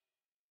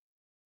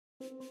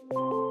You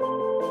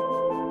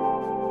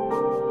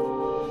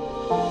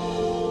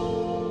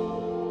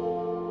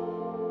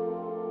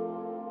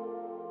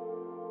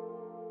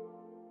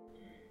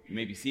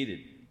may be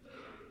seated.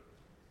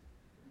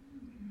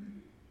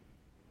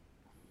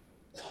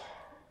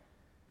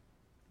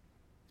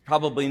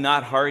 Probably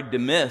not hard to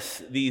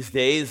miss these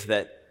days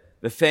that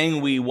the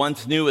thing we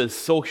once knew as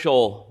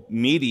social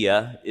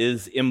media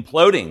is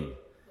imploding.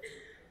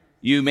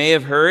 You may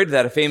have heard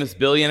that a famous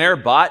billionaire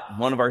bought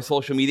one of our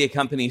social media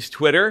companies,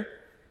 Twitter,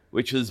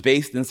 which was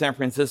based in San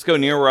Francisco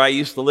near where I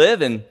used to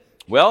live. And,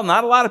 well,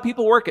 not a lot of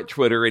people work at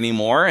Twitter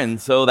anymore,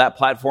 and so that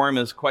platform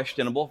is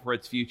questionable for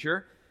its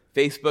future.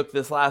 Facebook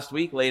this last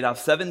week laid off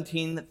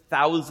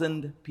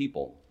 17,000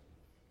 people.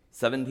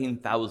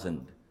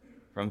 17,000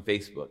 from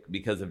Facebook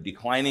because of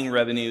declining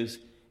revenues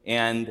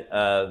and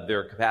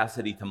their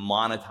capacity to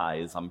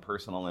monetize on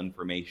personal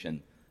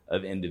information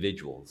of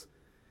individuals.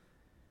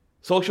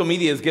 Social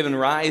media has given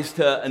rise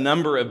to a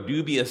number of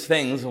dubious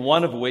things,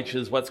 one of which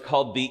is what's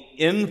called the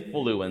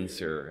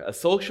influencer. A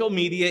social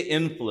media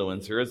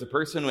influencer is a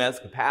person who has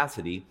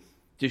capacity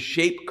to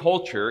shape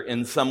culture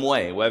in some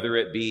way, whether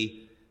it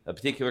be a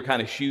particular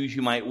kind of shoes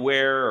you might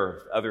wear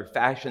or other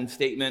fashion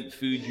statement,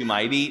 foods you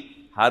might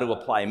eat, how to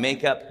apply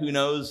makeup, who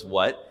knows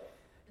what.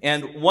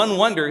 And one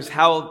wonders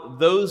how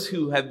those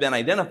who have been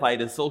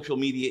identified as social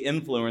media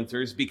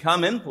influencers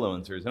become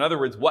influencers. In other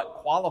words, what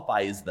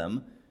qualifies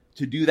them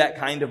to do that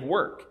kind of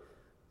work?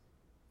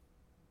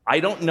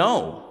 I don't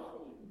know.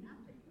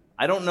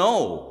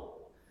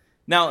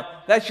 Now,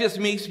 that's just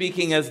me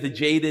speaking as the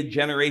jaded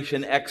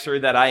Generation Xer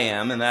that I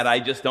am, and that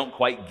I just don't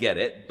quite get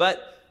it. But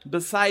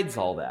besides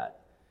all that,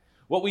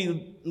 what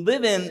we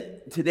live in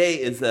today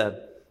is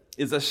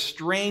a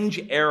strange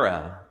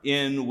era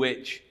in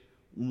which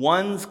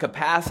one's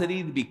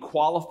capacity to be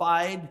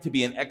qualified to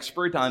be an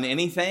expert on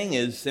anything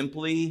is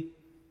simply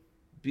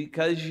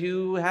because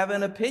you have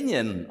an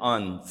opinion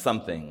on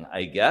something,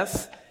 I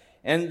guess.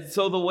 And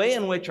so the way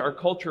in which our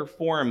culture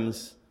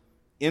forms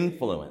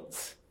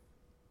influence,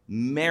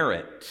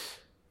 merit,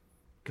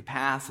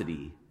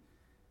 capacity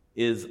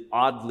is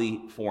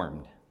oddly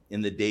formed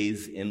in the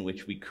days in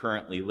which we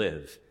currently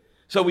live.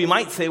 So we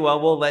might say,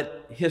 well, we'll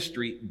let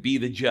history be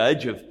the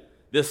judge of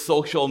this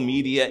social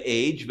media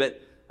age,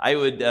 but I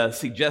would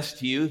suggest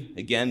to you,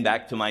 again,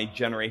 back to my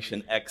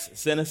Generation X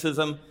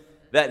cynicism,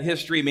 that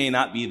history may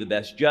not be the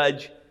best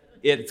judge.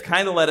 It's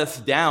kind of let us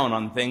down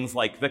on things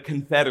like the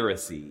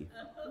Confederacy.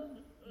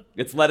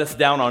 It's let us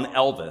down on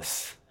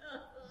Elvis.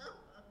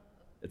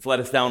 It's let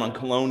us down on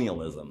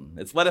colonialism.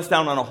 It's let us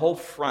down on a whole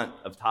front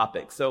of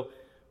topics. So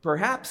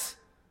perhaps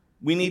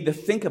we need to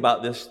think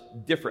about this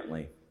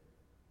differently.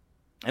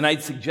 And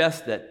I'd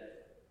suggest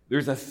that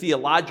there's a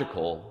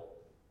theological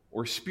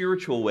or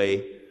spiritual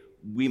way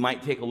we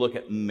might take a look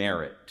at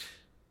merit.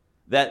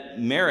 That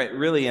merit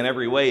really in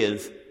every way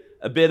is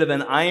a bit of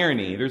an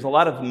irony. There's a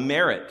lot of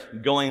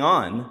merit going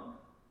on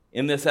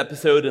in this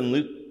episode in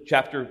Luke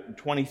chapter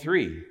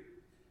 23.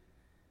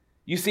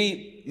 You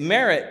see,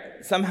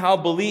 merit somehow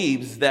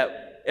believes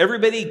that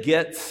everybody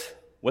gets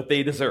what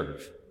they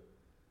deserve.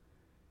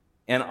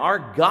 And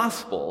our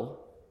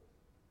gospel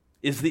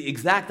is the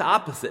exact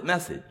opposite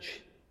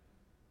message.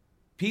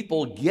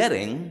 People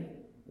getting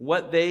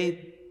what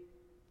they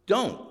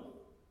don't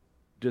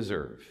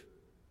deserve.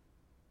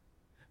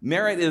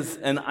 Merit is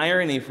an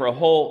irony for a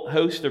whole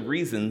host of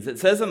reasons. It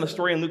says in the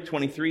story in Luke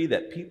 23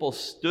 that people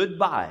stood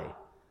by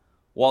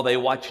while they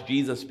watched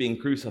Jesus being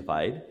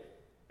crucified.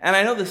 And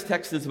I know this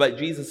text is about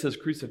Jesus'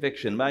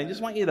 crucifixion, but I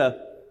just want you to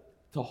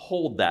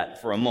hold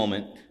that for a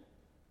moment,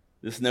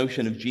 this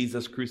notion of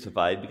Jesus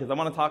crucified, because I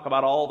want to talk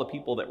about all the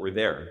people that were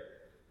there.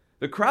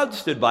 The crowd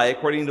stood by,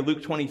 according to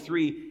Luke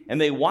 23,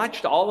 and they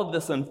watched all of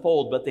this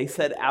unfold, but they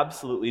said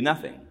absolutely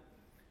nothing.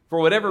 For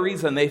whatever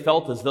reason, they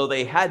felt as though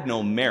they had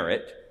no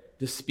merit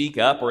to speak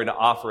up or to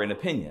offer an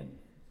opinion.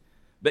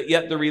 But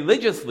yet the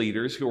religious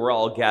leaders who were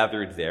all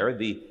gathered there,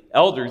 the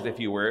elders, if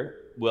you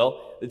will,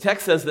 the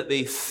text says that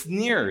they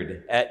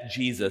sneered at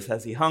Jesus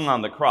as he hung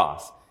on the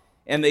cross.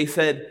 And they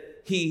said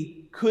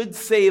he could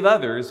save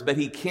others, but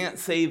he can't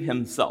save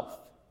himself.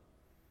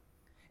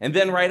 And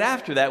then right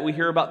after that, we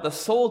hear about the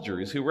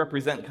soldiers who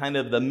represent kind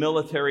of the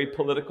military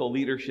political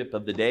leadership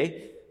of the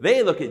day.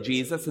 They look at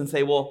Jesus and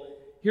say, well,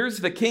 here's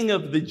the king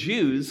of the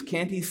Jews.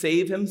 Can't he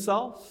save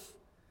himself?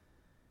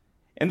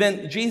 And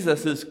then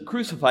Jesus is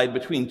crucified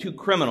between two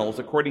criminals,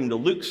 according to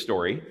Luke's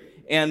story.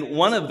 And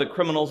one of the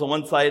criminals on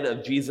one side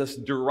of Jesus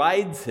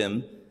derides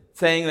him,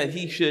 saying that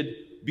he should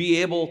be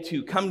able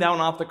to come down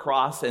off the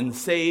cross and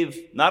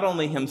save not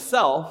only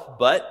himself,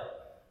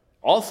 but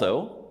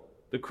also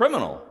the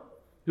criminal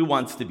who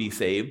wants to be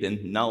saved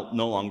and no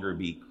longer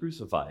be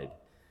crucified.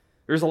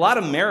 There's a lot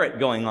of merit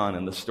going on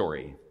in the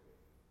story.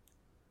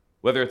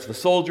 Whether it's the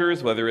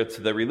soldiers, whether it's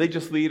the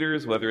religious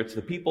leaders, whether it's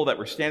the people that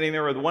were standing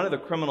there, or one of the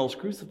criminals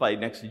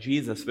crucified next to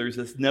Jesus, there's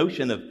this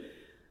notion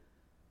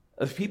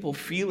of people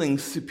feeling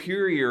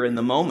superior in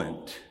the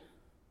moment.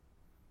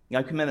 Now,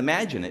 I can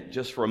imagine it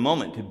just for a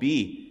moment, to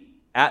be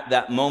at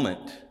that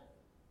moment,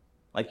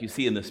 like you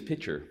see in this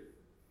picture.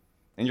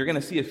 And you're going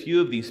to see a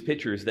few of these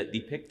pictures that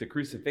depict the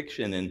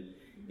crucifixion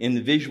in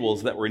the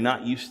visuals that we're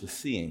not used to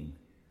seeing.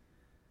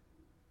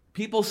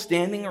 People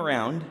standing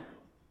around,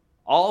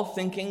 all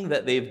thinking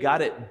that they've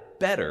got it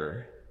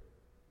better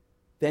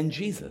than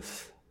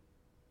Jesus.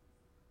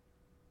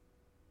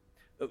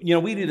 You know,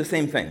 we do the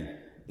same thing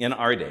in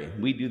our day.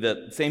 We do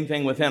the same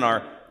thing within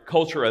our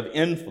culture of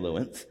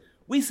influence.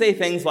 We say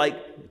things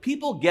like,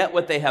 people get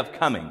what they have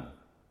coming.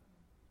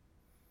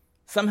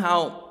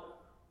 Somehow,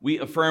 we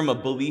affirm a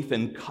belief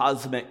in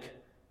cosmic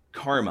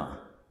karma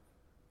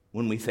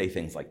when we say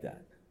things like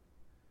that.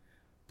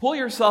 Pull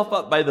yourself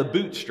up by the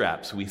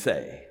bootstraps, we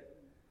say.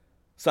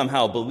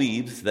 Somehow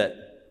believes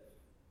that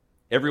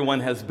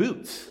everyone has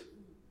boots.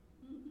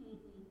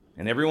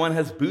 And everyone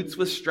has boots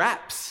with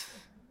straps.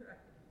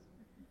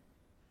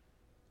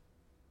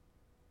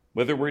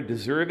 Whether we're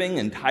deserving,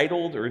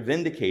 entitled, or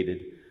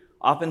vindicated,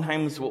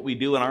 oftentimes what we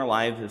do in our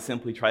lives is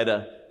simply try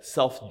to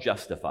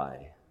self-justify.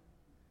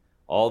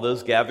 All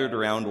those gathered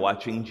around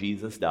watching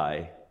Jesus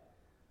die,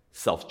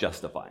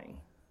 self-justifying.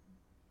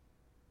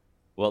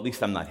 Well, at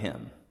least I'm not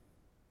him.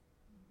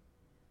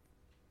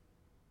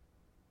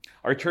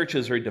 Our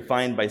churches are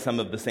defined by some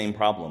of the same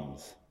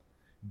problems.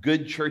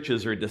 Good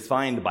churches are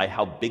defined by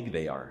how big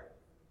they are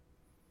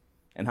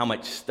and how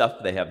much stuff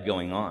they have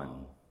going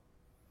on.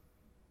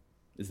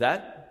 Is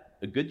that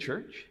a good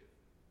church?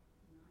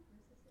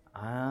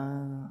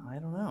 I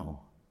don't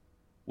know.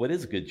 What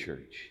is a good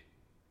church?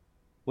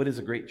 What is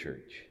a great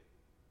church?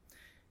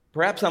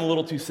 Perhaps I'm a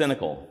little too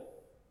cynical.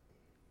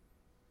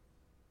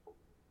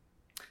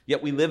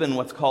 Yet we live in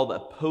what's called a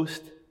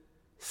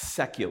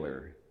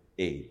post-secular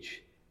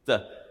age. It's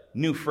a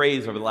new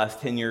phrase over the last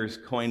 10 years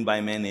coined by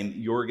a man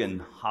named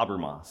Jürgen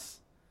Habermas.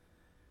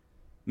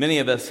 Many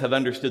of us have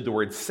understood the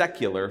word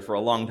secular for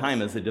a long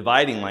time as a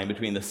dividing line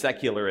between the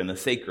secular and the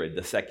sacred.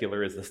 The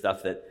secular is the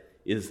stuff that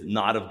is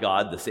not of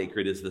God. The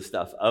sacred is the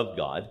stuff of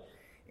God.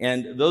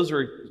 And those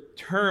are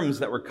terms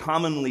that were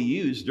commonly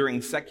used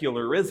during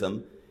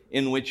secularism,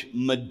 in which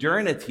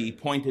modernity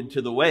pointed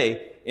to the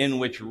way in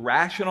which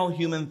rational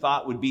human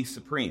thought would be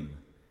supreme.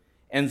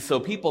 And so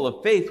people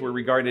of faith were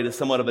regarded as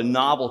somewhat of a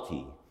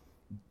novelty,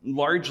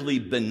 largely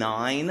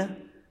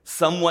benign,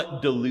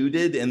 somewhat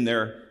diluted in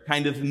their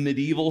kind of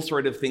medieval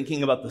sort of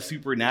thinking about the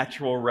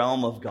supernatural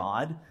realm of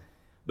God.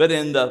 But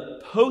in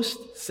the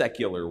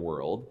post-secular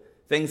world,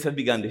 things have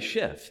begun to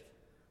shift.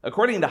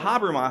 According to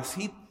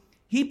Habermas,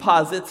 he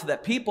posits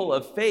that people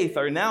of faith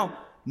are now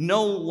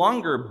no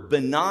longer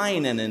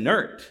benign and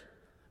inert,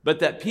 but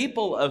that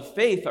people of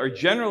faith are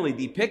generally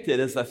depicted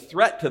as a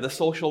threat to the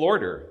social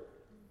order.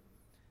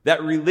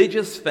 That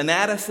religious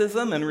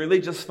fanaticism and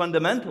religious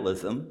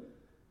fundamentalism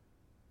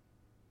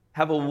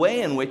have a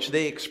way in which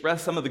they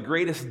express some of the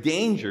greatest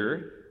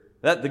danger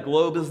that the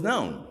globe has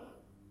known.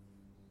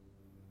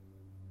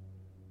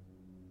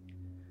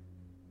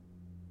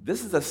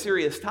 This is a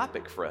serious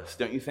topic for us,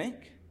 don't you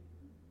think?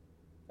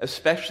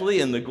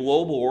 Especially in the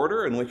global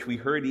order in which we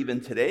heard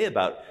even today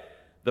about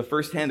the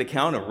firsthand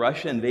account of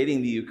Russia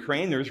invading the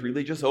Ukraine. There's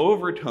religious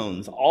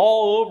overtones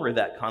all over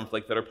that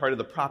conflict that are part of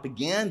the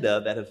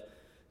propaganda that have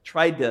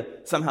tried to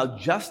somehow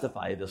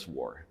justify this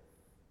war.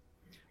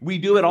 We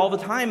do it all the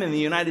time in the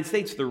United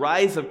States. The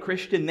rise of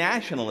Christian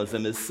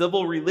nationalism is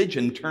civil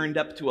religion turned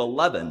up to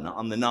 11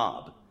 on the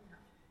knob,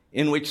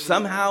 in which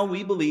somehow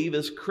we believe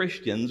as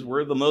Christians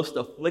we're the most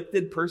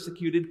afflicted,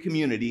 persecuted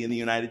community in the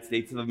United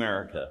States of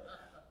America.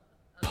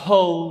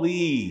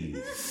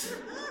 Please.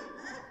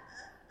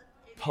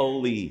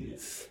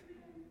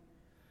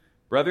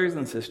 Brothers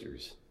and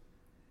sisters,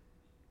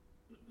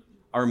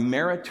 our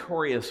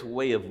meritorious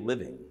way of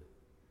living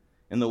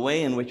and the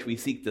way in which we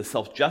seek to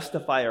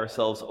self-justify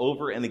ourselves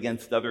over and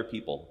against other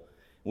people,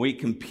 we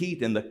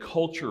compete in the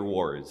culture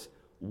wars.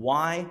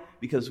 Why?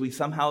 Because we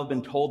somehow have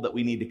been told that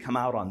we need to come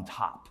out on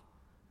top,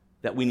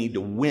 that we need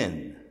to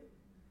win,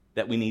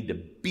 that we need to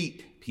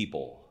beat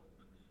people.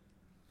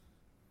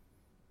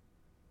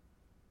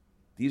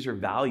 These are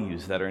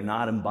values that are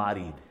not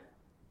embodied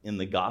in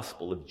the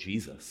gospel of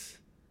Jesus.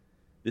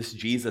 This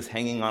Jesus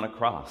hanging on a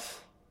cross,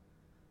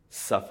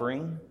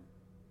 suffering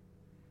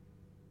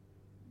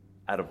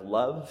out of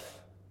love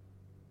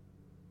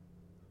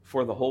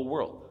for the whole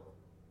world.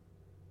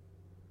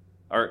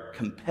 Our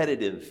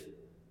competitive,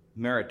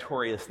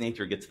 meritorious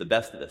nature gets the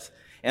best of us.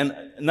 And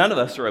none of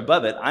us are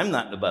above it. I'm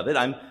not above it.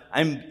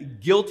 I'm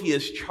guilty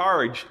as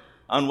charged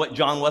on what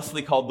John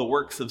Wesley called the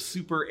works of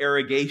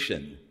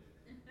supererogation.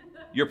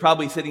 You're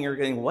probably sitting here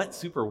going, what?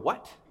 Super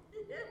what?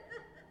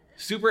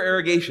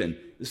 Supererogation.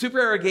 The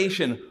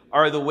supererogation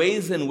are the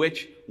ways in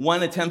which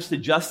one attempts to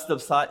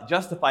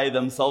justify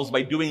themselves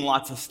by doing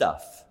lots of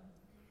stuff.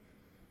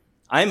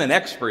 I'm an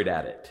expert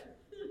at it.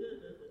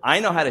 I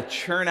know how to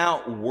churn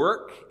out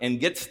work and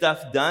get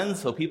stuff done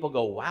so people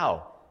go,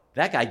 wow,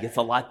 that guy gets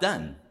a lot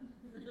done.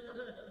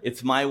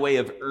 It's my way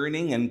of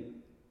earning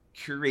and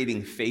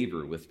curating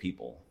favor with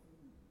people.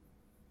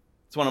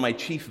 It's one of my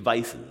chief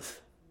vices.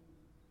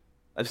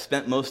 I've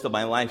spent most of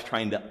my life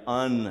trying to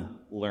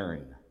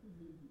unlearn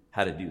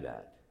how to do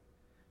that.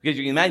 Because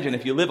you can imagine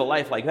if you live a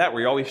life like that,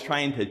 where you're always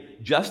trying to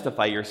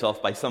justify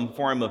yourself by some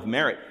form of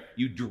merit,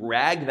 you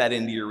drag that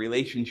into your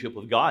relationship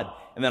with God.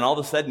 And then all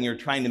of a sudden you're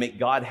trying to make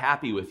God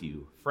happy with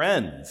you.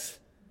 Friends,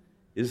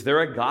 is there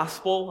a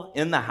gospel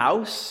in the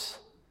house?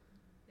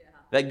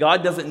 That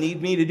God doesn't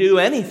need me to do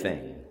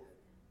anything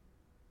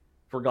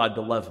for God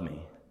to love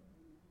me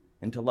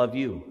and to love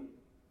you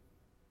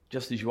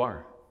just as you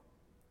are.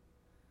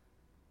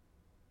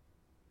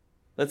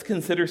 Let's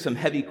consider some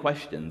heavy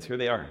questions. Here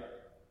they are.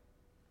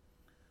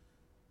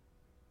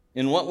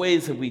 In what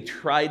ways have we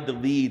tried to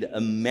lead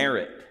a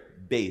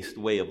merit-based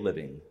way of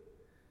living?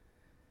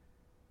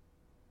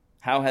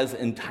 How has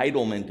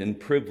entitlement and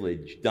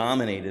privilege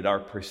dominated our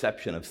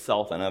perception of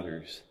self and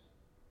others?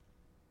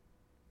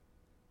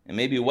 And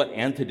maybe what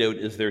antidote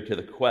is there to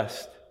the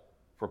quest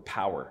for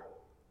power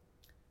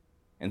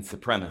and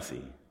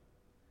supremacy?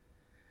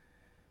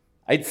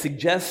 I'd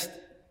suggest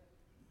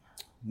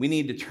we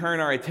need to turn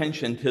our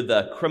attention to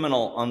the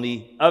criminal on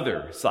the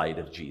other side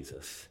of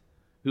Jesus,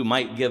 who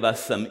might give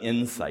us some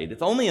insight.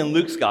 It's only in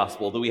Luke's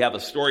gospel that we have a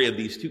story of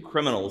these two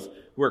criminals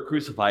who are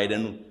crucified.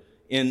 And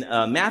in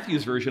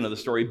Matthew's version of the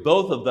story,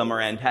 both of them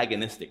are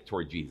antagonistic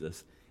toward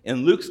Jesus.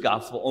 In Luke's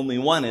gospel, only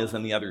one is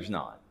and the other's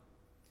not.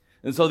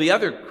 And so the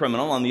other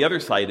criminal on the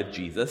other side of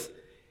Jesus,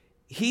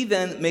 he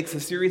then makes a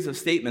series of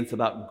statements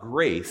about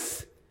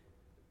grace,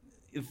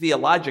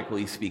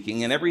 theologically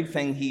speaking, and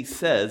everything he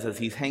says as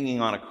he's hanging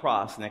on a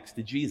cross next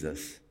to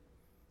Jesus.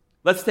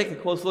 Let's take a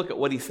close look at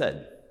what he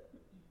said.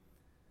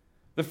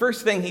 The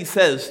first thing he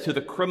says to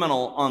the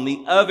criminal on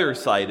the other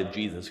side of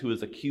Jesus, who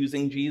is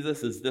accusing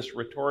Jesus, is this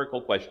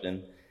rhetorical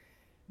question: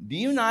 do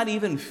you not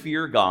even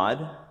fear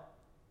God?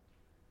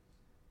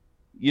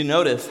 You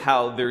notice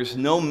how there's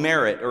no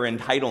merit or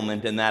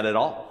entitlement in that at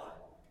all.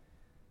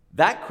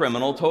 That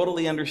criminal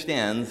totally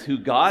understands who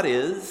God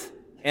is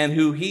and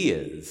who he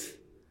is,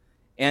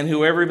 and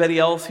who everybody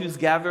else who's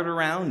gathered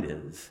around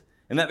is,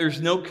 and that there's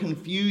no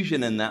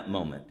confusion in that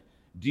moment.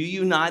 Do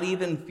you not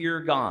even fear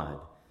God?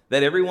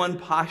 That everyone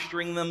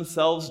posturing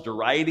themselves,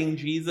 deriding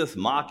Jesus,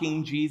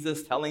 mocking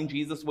Jesus, telling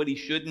Jesus what he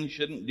should and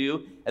shouldn't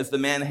do as the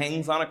man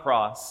hangs on a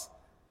cross.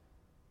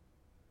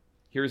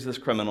 Here's this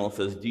criminal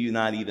says, do you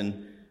not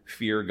even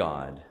fear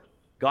God?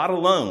 God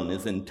alone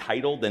is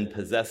entitled and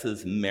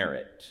possesses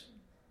merit.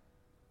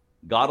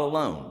 God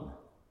alone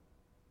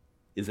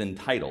is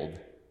entitled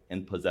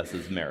and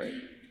possesses merit.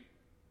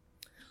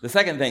 The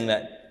second thing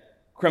that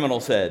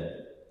criminal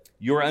said,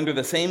 you're under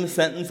the same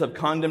sentence of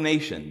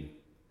condemnation.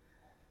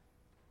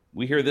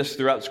 We hear this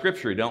throughout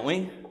Scripture, don't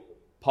we?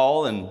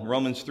 Paul in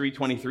Romans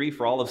 3:23,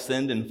 for all have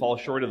sinned and fall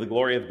short of the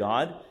glory of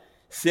God.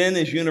 Sin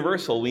is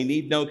universal. We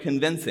need no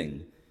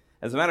convincing.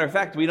 As a matter of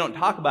fact, we don't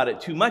talk about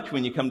it too much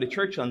when you come to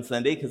church on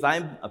Sunday, because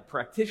I'm a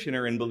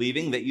practitioner in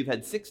believing that you've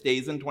had 6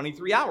 days and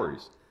 23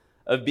 hours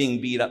of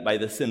being beat up by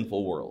the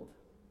sinful world.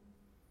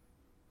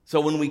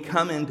 So when we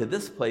come into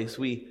this place,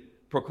 we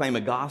proclaim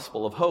a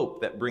gospel of hope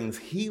that brings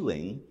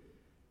healing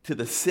to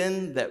the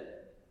sin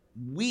that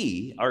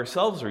we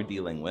ourselves are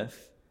dealing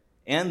with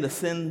and the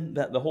sin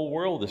that the whole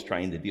world is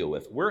trying to deal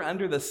with. We're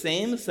under the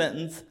same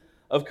sentence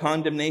of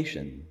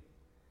condemnation.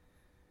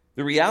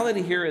 The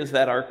reality here is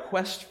that our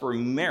quest for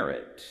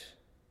merit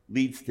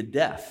leads to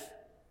death,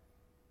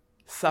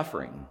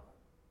 suffering,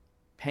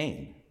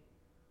 pain.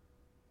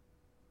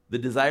 The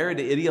desire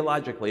to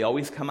ideologically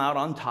always come out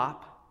on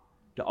top,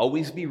 to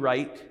always be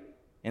right,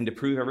 and to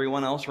prove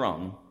everyone else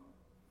wrong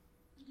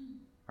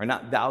are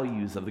not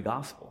values of the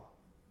gospel.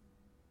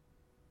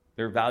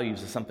 They're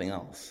values of something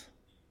else.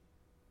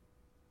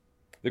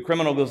 The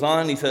criminal goes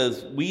on, he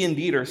says, we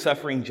indeed are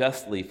suffering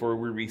justly, for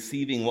we're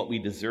receiving what we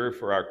deserve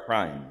for our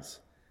crimes.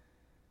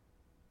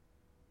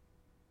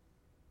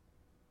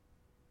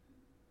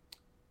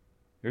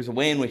 There's a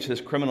way in which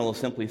this criminal is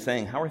simply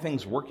saying, how are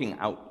things working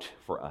out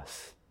for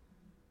us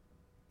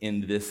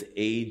in this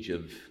age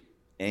of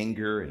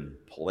anger and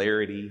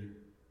polarity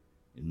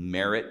and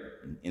merit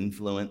and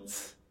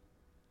influence?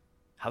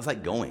 How's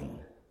that going?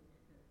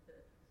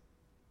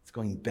 It's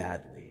going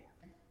badly.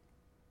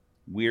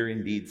 We're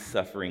indeed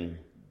suffering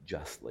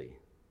justly.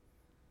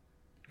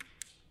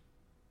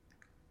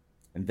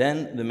 And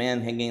then the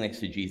man hanging next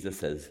to Jesus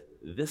says,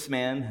 this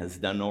man has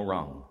done no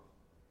wrong.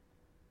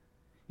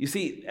 You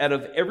see, out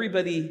of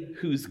everybody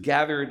who's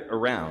gathered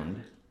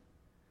around,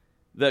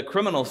 the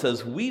criminal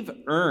says, we've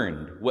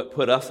earned what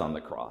put us on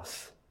the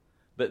cross.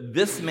 But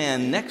this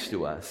man next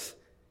to us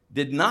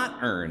did not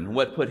earn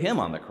what put him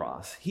on the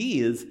cross. He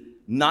is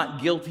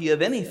not guilty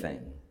of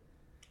anything.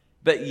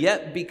 But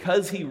yet,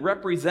 because he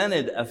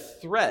represented a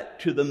threat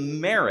to the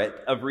merit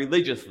of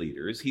religious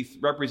leaders, he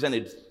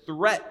represented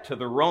threat to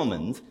the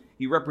Romans,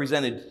 he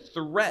represented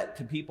threat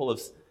to people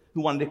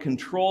who wanted to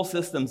control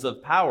systems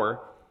of power,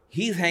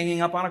 he's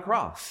hanging up on a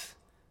cross.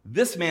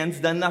 This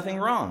man's done nothing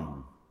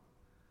wrong.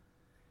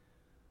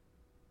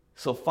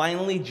 So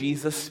finally,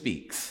 Jesus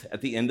speaks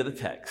at the end of the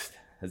text.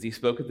 As he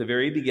spoke at the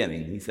very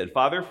beginning, he said,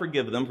 Father,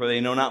 forgive them, for they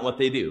know not what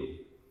they do.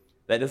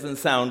 That doesn't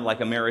sound like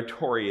a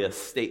meritorious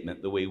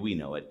statement the way we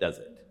know it, does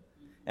it?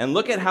 And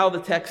look at how the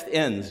text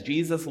ends.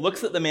 Jesus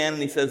looks at the man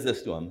and he says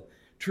this to him,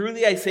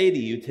 Truly I say to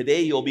you, today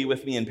you'll be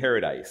with me in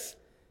paradise.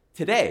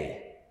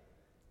 Today,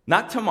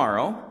 not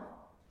tomorrow,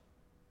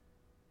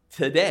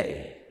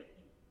 today.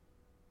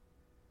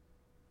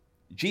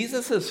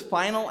 Jesus'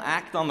 final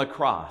act on the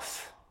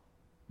cross,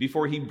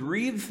 before he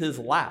breathes his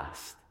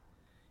last,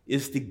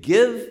 is to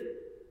give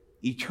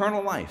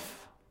eternal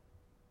life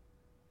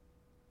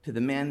to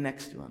the man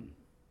next to him.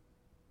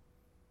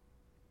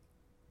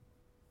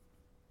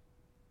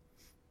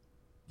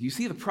 Do you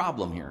see the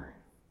problem here,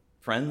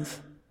 friends?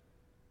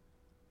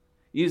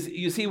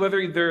 You see,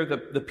 whether they're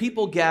the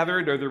people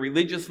gathered or the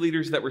religious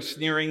leaders that were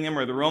sneering him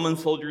or the Roman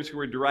soldiers who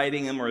were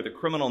deriding him or the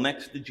criminal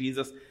next to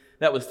Jesus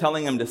that was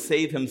telling him to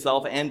save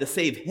himself and to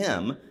save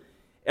him,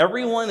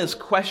 everyone is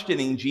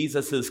questioning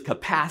Jesus'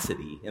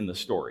 capacity in the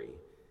story.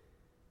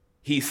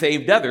 He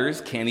saved others.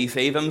 Can he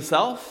save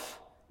himself?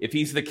 If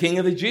he's the king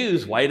of the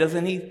Jews, why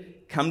doesn't he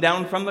come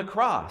down from the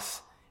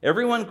cross?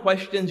 Everyone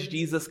questions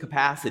Jesus'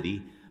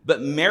 capacity, but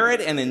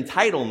merit and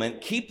entitlement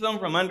keep them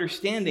from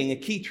understanding a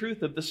key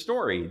truth of the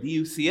story. Do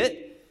you see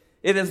it?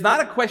 It is not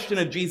a question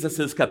of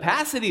Jesus'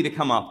 capacity to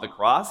come off the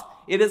cross.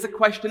 It is a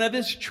question of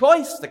his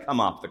choice to come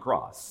off the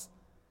cross.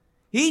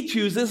 He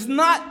chooses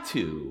not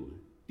to.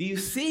 Do you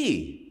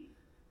see?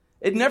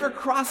 It never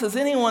crosses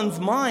anyone's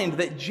mind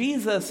that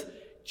Jesus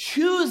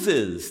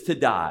chooses to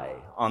die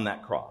on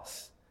that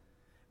cross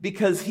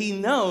because he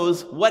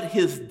knows what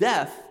his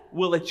death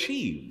will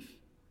achieve.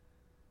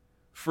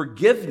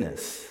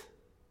 Forgiveness,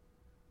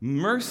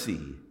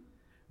 mercy,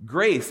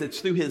 grace.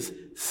 It's through his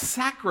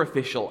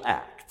sacrificial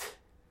act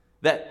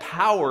that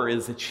power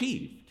is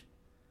achieved.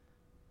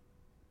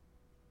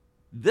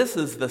 This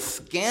is the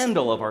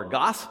scandal of our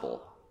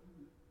gospel.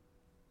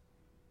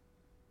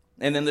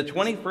 And in the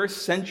 21st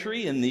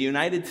century, in the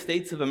United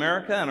States of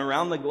America and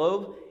around the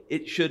globe,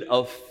 it should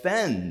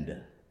offend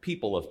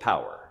people of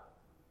power.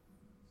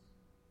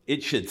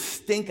 It should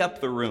stink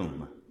up the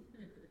room.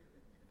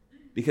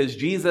 Because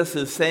Jesus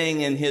is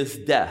saying in his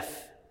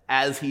death,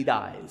 as he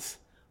dies,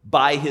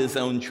 by his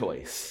own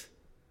choice,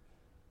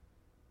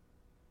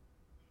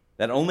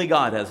 that only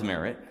God has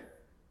merit,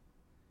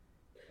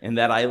 and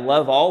that I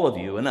love all of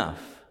you enough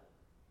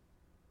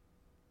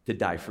to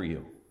die for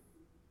you.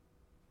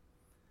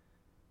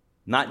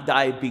 Not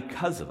die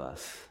because of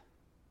us,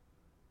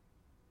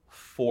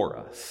 for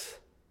us.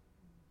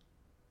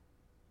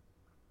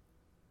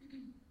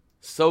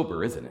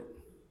 Sober, isn't it?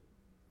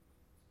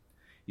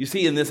 You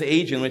see, in this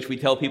age in which we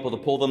tell people to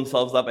pull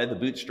themselves up by the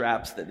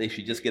bootstraps, that they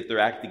should just get their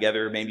act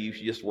together, maybe you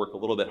should just work a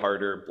little bit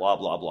harder, blah,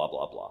 blah, blah,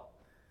 blah, blah.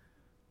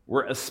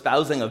 We're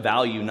espousing a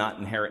value not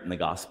inherent in the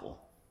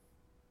gospel.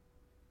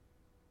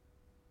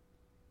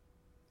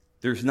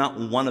 There's not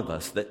one of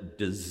us that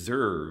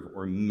deserve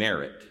or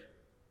merit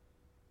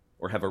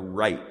or have a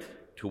right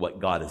to what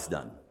God has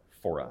done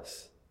for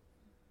us.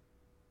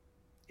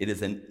 It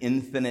is an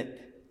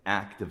infinite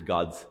act of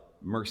God's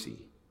mercy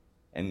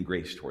and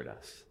grace toward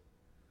us.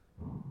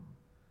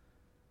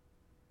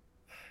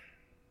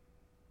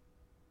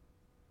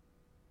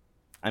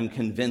 I'm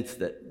convinced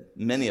that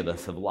many of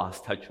us have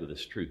lost touch with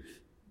this truth,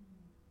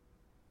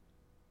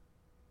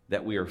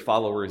 that we are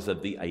followers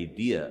of the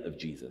idea of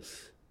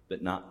Jesus,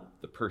 but not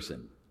the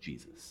person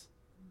Jesus.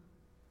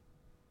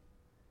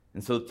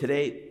 And so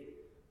today,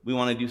 we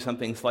want to do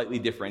something slightly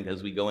different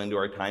as we go into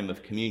our time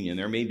of communion.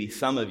 There may be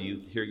some of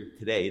you here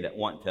today that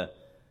want to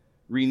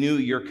renew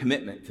your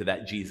commitment to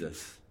that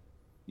Jesus.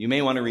 You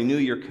may want to renew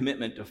your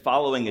commitment to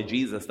following a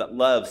Jesus that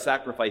loves,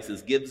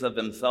 sacrifices, gives of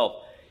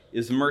himself,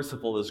 is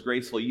merciful, is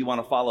graceful. You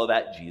want to follow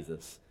that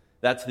Jesus.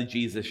 That's the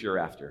Jesus you're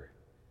after.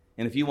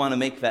 And if you want to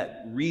make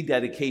that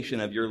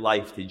rededication of your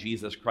life to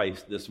Jesus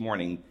Christ this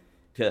morning,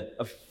 to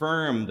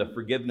affirm the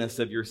forgiveness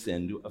of your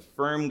sin, to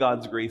affirm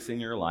God's grace in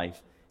your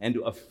life, and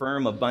to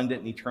affirm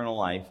abundant and eternal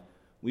life,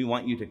 we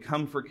want you to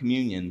come for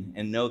communion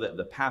and know that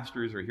the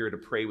pastors are here to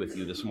pray with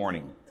you this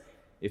morning,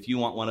 if you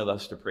want one of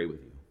us to pray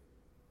with you.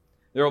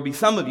 There will be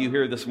some of you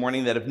here this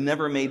morning that have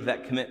never made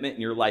that commitment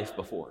in your life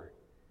before.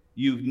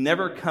 You've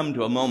never come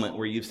to a moment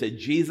where you've said,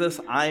 Jesus,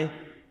 I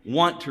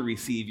want to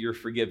receive your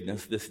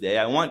forgiveness this day.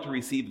 I want to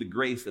receive the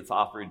grace that's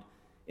offered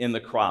in the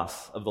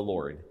cross of the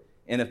Lord.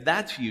 And if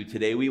that's you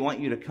today, we want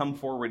you to come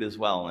forward as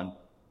well, and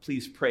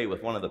please pray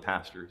with one of the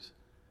pastors.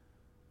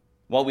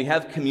 While we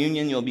have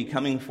communion, you'll be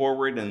coming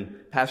forward,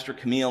 and Pastor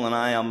Camille and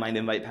I might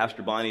invite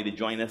Pastor Bonnie to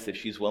join us if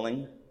she's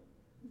willing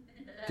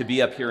to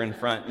be up here in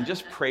front and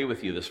just pray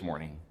with you this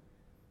morning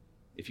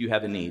if you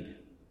have a need.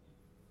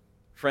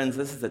 Friends,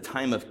 this is a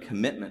time of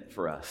commitment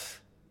for us.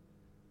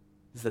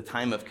 This is a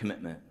time of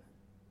commitment.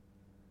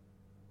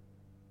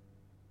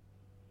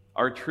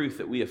 Our truth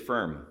that we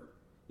affirm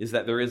is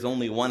that there is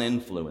only one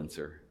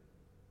influencer.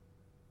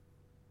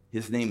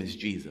 His name is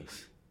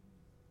Jesus.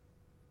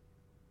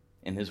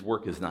 And his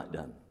work is not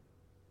done.